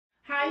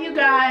Hi you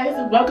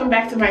guys, welcome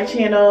back to my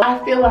channel.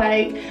 I feel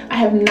like I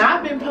have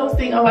not been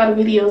posting a lot of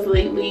videos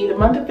lately. The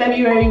month of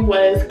February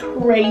was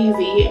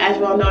crazy. As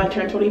you all know, I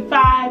turned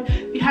 25.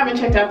 If you haven't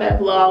checked out that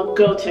vlog,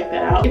 go check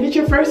that out. If it's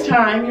your first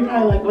time, you're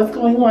probably like, what's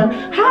going on?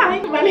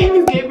 Hi, my name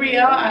is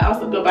Gabrielle. I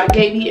also go by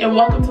Gaby, and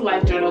welcome to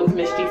Life Journal with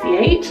Miss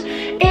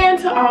GCH. And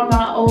to all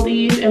my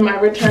oldies and my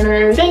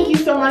returners, thank you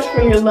so much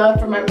for your love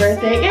for my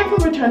birthday and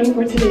for returning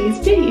for today's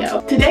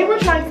video. Today we're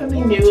trying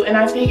something new, and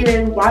I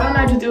figured why don't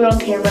I just do it on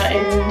camera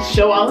and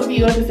show all of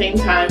you at the same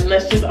time.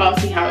 Let's just all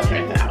see how it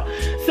turns out.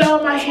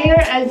 So my hair,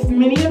 as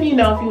many of you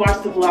know if you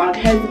watch the vlog,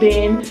 has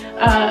been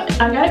I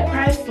got it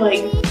pressed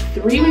like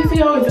 3 weeks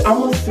ago. It's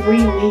almost 3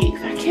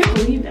 weeks. I can't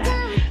believe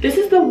that. This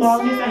is the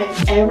longest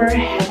I've ever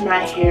had my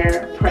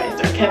hair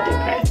pressed or kept it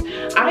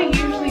pressed. I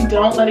usually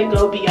don't let it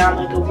go beyond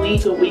like a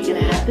week and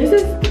a half.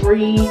 This is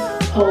 3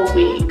 whole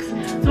weeks.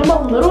 So I'm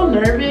a little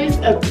nervous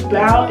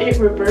about it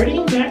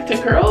reverting back to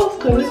curls,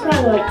 because it's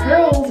probably like,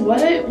 curls,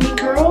 what? We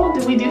curl?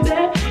 Did we do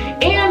that?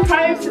 And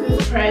prior to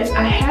this press,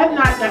 I have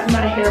not gotten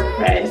my hair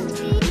pressed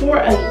for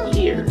a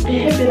year.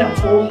 It has been a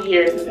whole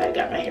year since I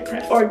got my hair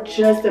pressed, or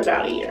just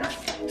about a year.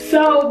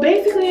 So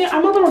basically,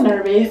 I'm a little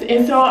nervous,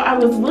 and so I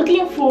was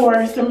looking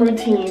for some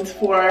routines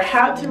for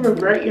how to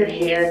revert your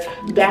hair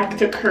back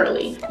to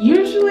curly.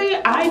 Usually,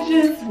 I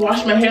just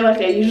wash my hair like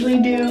I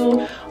usually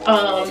do.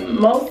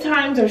 Most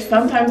times or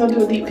sometimes I'll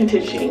do a deep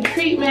conditioning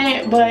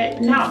treatment,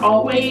 but not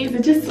always.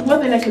 It just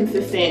wasn't a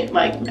consistent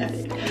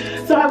method.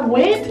 So I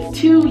went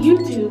to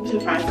YouTube to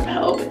find some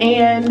help,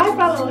 and I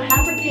follow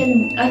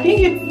Halfrican, I think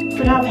it's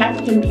pronounced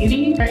Halfrican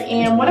Beauty,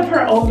 and one of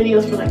her old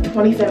videos from like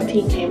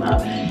 2017 came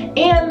up.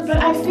 But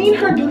I've seen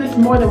her do this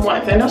more than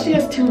once. I know she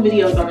has 2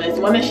 videos on this,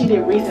 one that she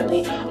did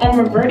recently on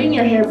reverting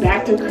your hair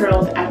back to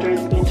curls after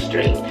it's been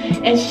straight.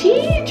 And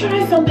she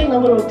tried something a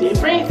little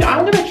different, so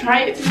I'm gonna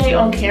try it today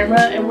on camera,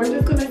 and we're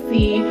just gonna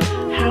see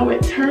how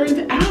it turns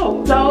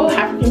out. So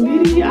Halfrican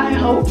Beauty, I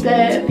hope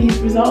that these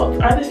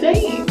results are the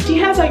same. She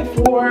has like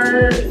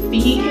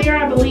 4C hair,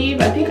 I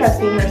believe. I think I've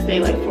seen her say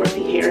like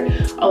 4C hair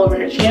all over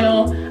her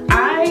channel.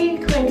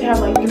 I claim to have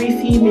like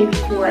 3C, maybe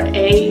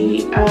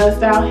 4A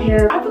style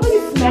hair. I feel like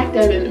it's smack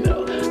dab in the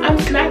middle. I'm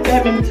smack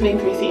dab in between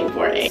 3C and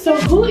 4A. So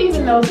who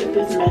even knows if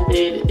this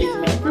method is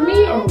meant for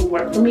me or will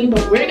work for me,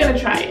 but we're gonna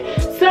try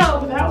it. So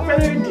without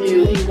further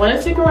ado, if you want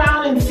to stick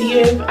around and see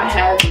if I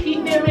have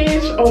heat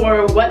damage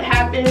or what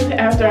happens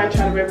after I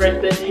try to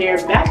revert this hair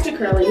back to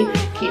curly,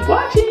 keep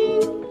watching.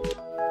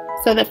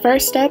 So the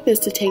first step is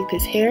to take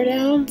this hair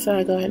down. So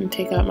I go ahead and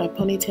take out my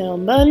ponytail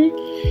and bun.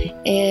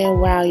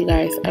 And wow, you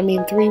guys, I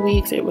mean 3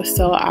 weeks, it was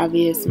so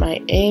obvious.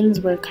 My ends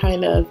were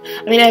kind of,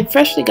 I mean, I had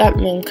freshly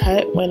gotten them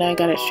cut when I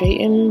got it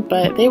straightened,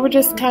 but they were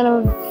just kind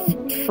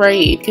of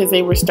frayed because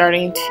they were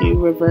starting to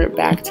revert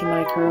back to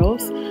my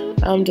curls.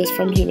 Just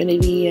from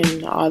humidity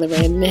and all the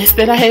randomness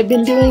that I had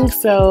been doing.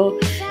 So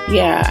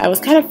yeah, I was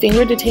kind of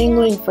finger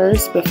detangling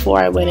first before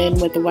I went in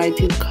with the wide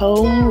tooth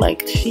comb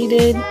like she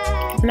did.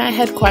 And I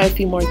had quite a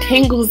few more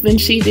tangles than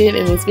she did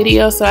in this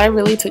video, so I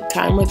really took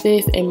time with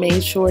this and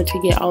made sure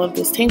to get all of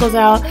those tangles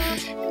out.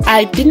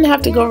 I didn't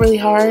have to go really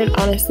hard,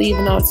 honestly,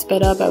 even though it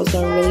sped up. I was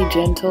going really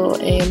gentle,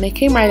 and they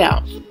came right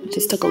out. It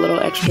just took a little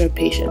extra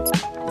patience.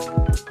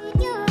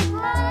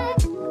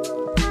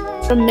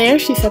 From there,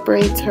 she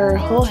separates her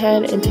whole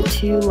head into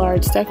 2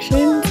 large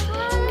sections,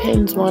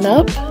 pins one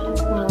up,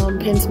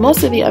 pins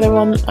most of the other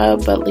one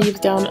up, but leaves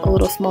down a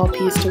little small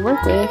piece to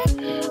work with.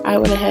 I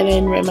went ahead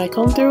and ran my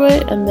comb through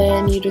it, and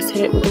then you just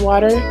hit it with the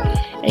water,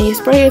 and you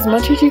spray as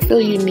much as you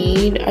feel you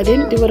need. I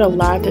didn't do it a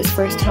lot this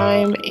first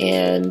time,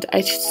 and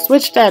I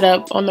switched that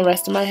up on the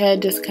rest of my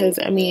head just because,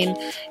 I mean,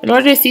 in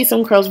order to see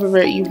some curls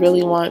revert, you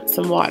really want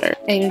some water.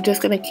 And you're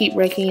just going to keep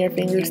raking your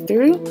fingers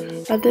through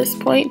at this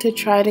point to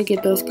try to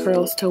get those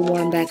curls to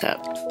warm back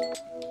up.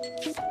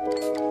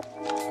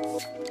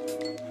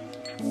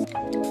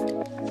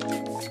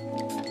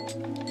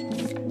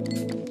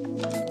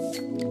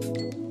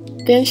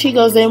 Then she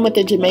goes in with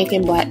the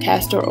Jamaican black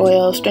castor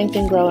oil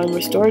strengthen, grow, and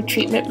restore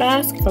treatment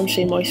mask from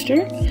Shea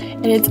Moisture,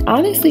 and it's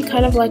honestly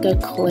kind of like a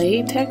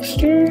clay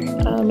texture.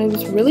 It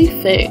was really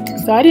thick,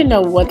 so I didn't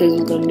know what this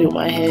was going to do with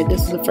my head.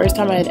 This is the first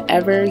time I had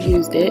ever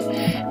used it,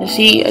 and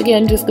she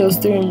again just goes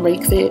through and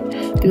rakes it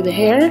through the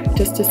hair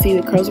just to see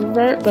the curls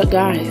revert. But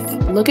guys,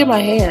 look at my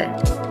hair.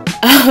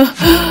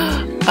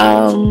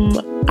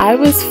 I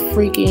was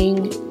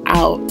freaking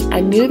out.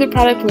 I knew the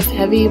product was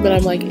heavy, but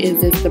I'm like,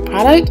 is this the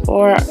product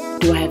or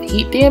do I have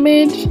heat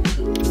damage?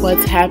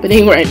 What's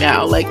happening right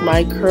now? Like,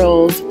 my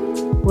curls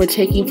were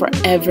taking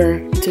forever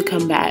to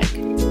come back.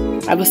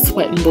 I was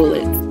sweating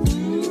bullets.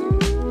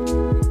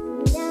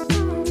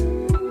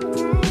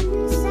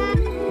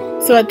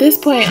 So at this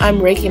point, I'm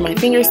raking my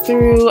fingers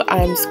through,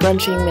 I'm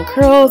scrunching the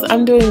curls,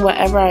 I'm doing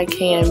whatever I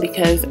can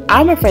because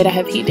I'm afraid I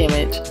have heat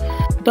damage.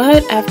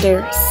 But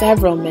after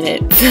several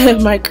minutes,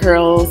 my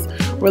curls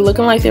were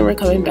looking like they were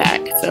coming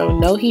back. So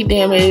no heat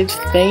damage,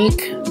 thank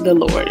the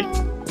Lord.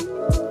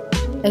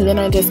 And then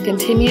I just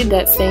continued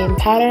that same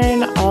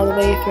pattern all the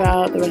way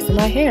throughout the rest of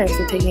my hair.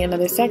 So taking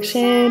another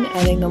section,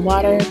 adding the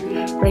water,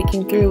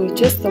 breaking through with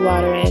just the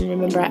water in.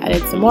 Remember, I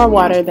added some more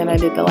water than I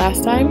did the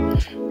last time.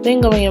 Then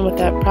going in with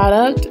that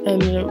product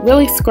and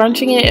really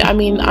scrunching it. I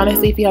mean,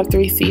 honestly, if you have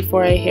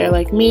 3C4A hair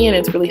like me and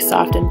it's really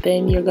soft and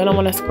thin, you're going to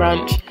want to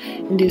scrunch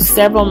and do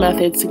several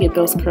methods to get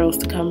those curls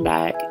to come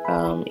back.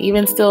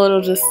 Even still,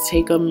 it'll just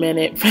take a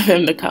minute for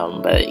them to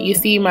come, but you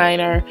see mine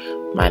are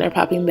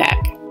popping back.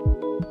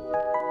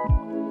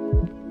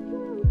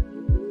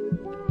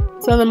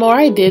 So the more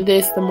I did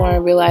this, the more I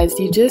realized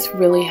you just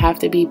really have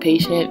to be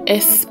patient,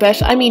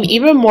 especially, I mean,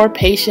 even more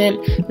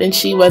patient than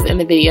she was in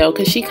the video,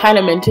 because she kind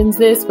of mentions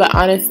this, but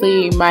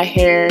honestly, my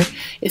hair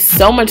is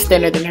so much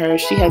thinner than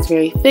hers. She has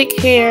very thick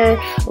hair,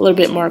 a little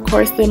bit more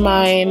coarse than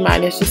mine.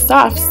 Mine is just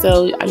soft,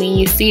 so, I mean,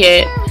 you see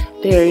it.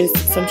 There's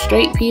some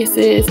straight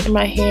pieces in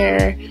my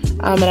hair,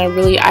 and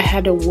I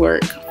had to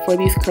work for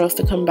these curls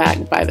to come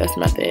back by this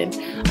method.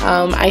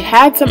 I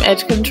had some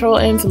edge control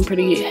and some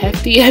pretty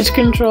hefty edge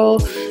control,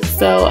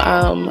 so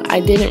I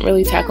didn't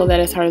really tackle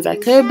that as hard as I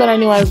could, but I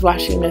knew I was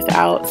washing this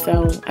out,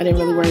 so I didn't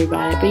really worry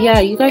about it. But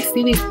yeah, you guys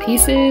see these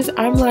pieces?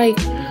 I'm like,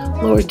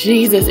 Lord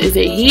Jesus, is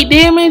it heat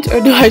damage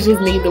or do I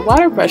just need the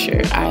water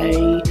pressure? I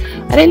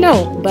didn't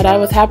know, but I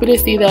was happy to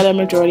see that a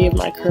majority of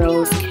my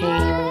curls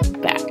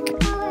came back.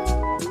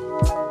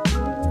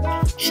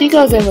 She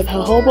goes in with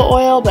jojoba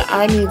oil, but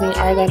I'm using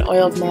Argan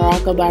oil of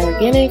Morrocco by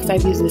Organix.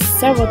 I've used this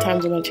several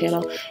times on my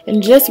channel,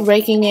 and just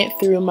raking it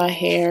through my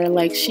hair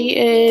like she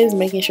is,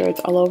 making sure it's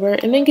all over,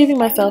 and then giving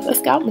myself a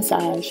scalp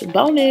massage.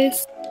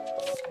 Bonus!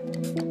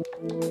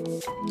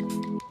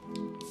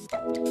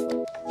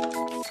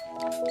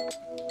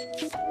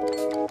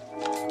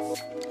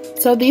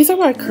 So these are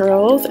my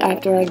curls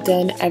after I've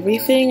done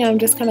everything. I'm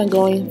just kind of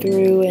going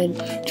through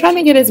and trying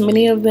to get as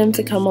many of them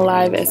to come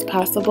alive as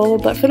possible.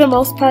 But for the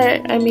most part,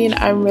 I mean,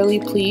 I'm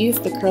really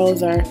pleased. The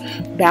curls are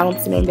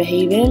bouncing and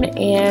behaving,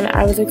 and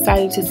I was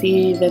excited to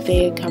see that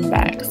they had come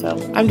back. So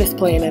I'm just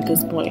playing at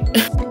this point.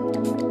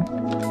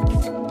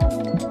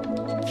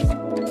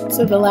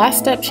 So the last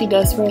step she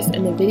does for us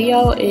in the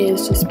video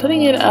is just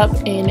putting it up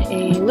in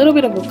a little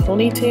bit of a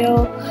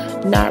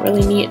ponytail. Not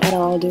really neat at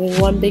all. Doing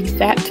one big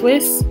fat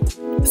twist,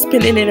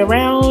 spinning it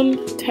around,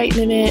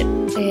 tightening it,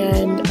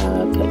 and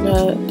putting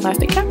a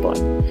plastic cap on.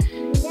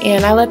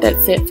 And I let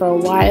that sit for a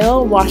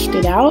while, washed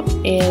it out,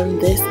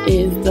 and this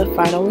is the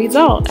final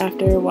result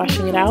after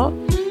washing it out.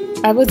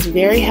 I was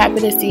very happy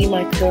to see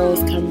my curls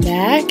come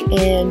back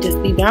and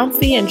just be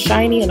bouncy and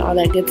shiny and all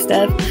that good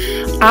stuff.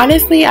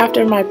 Honestly,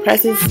 after my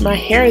presses, my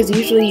hair is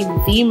usually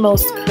the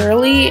most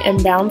curly and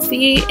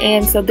bouncy,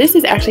 and so this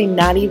is actually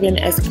not even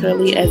as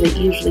curly as it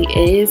usually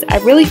is. I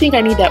really think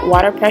I need that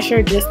water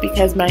pressure just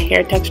because my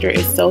hair texture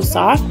is so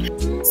soft.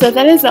 So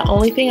that is the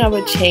only thing I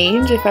would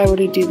change if I were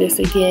to do this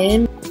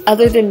again.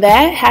 Other than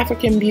that,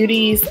 Halfrican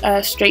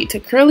Beaute's straight to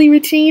curly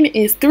routine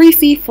is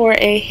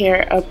 3C4A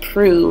hair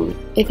approved.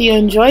 If you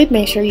enjoyed,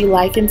 make sure you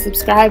like and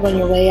subscribe on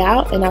your way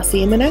out, and I'll see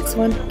you in the next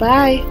one.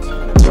 Bye!